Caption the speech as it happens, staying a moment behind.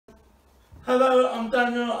Hello, I'm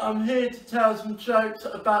Daniel. I'm here to tell some jokes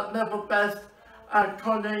about Neville Best and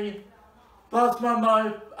Connie, plus my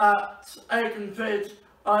life at Acorn Village.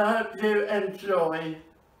 I hope you enjoy.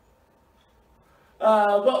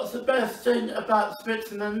 What's the best thing about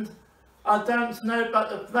Switzerland? I don't know, but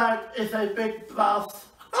the flag is a big plus.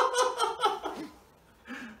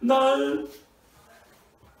 No.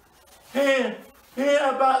 Hear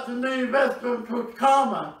about the new restaurant called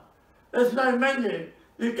Karma. There's no menu.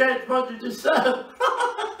 You get what you deserve.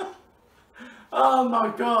 Oh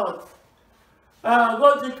my God.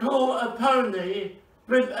 What do you call a pony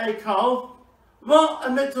with a cough? What,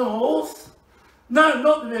 a little horse? No,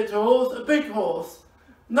 not the little horse, a big horse.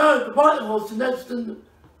 No, the white horse in Edmonton,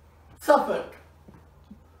 Suffolk.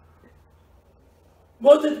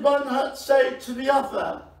 What did one hut say to the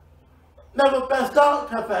other? Never best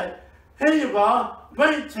art cafe. Here you are,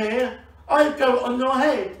 wait here, I go on your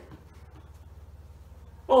head.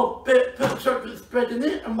 Or put chocolate spread in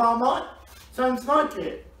it and Marmite, sounds like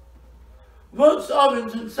it. What's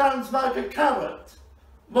orange and sounds like a carrot?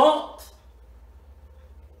 What?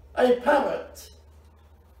 A parrot.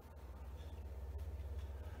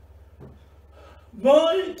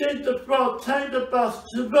 Why did the frog take the bus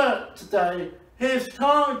to work today? His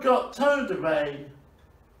car got towed away.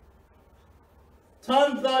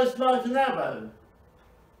 Time flies like an arrow.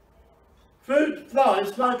 Fruit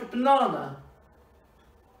flies like a banana.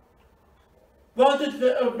 Why did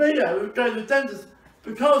Rio go to the dentist?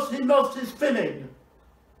 Because he lost his filling.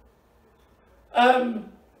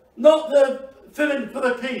 Not the filling for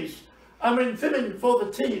the keys. I mean filling for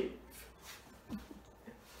the teeth.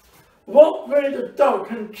 What breed of dog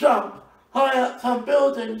can jump high up some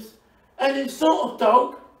buildings? Any sort of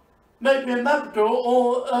dog, maybe a Labrador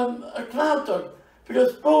or a cloud dog,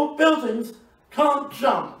 because all buildings can't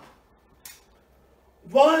jump.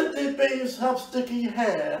 Why do bees have sticky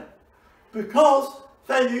hair? Because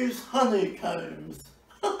they use honeycombs.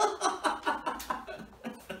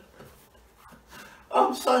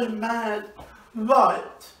 I'm so mad.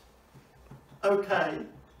 Right. Okay.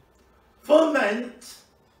 For Lent,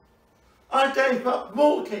 I gave up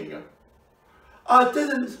walking. I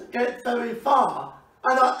didn't get very far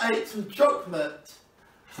and I ate some chocolate.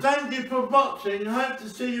 Thank you for watching. I hope to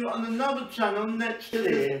see you on another channel next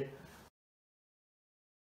year.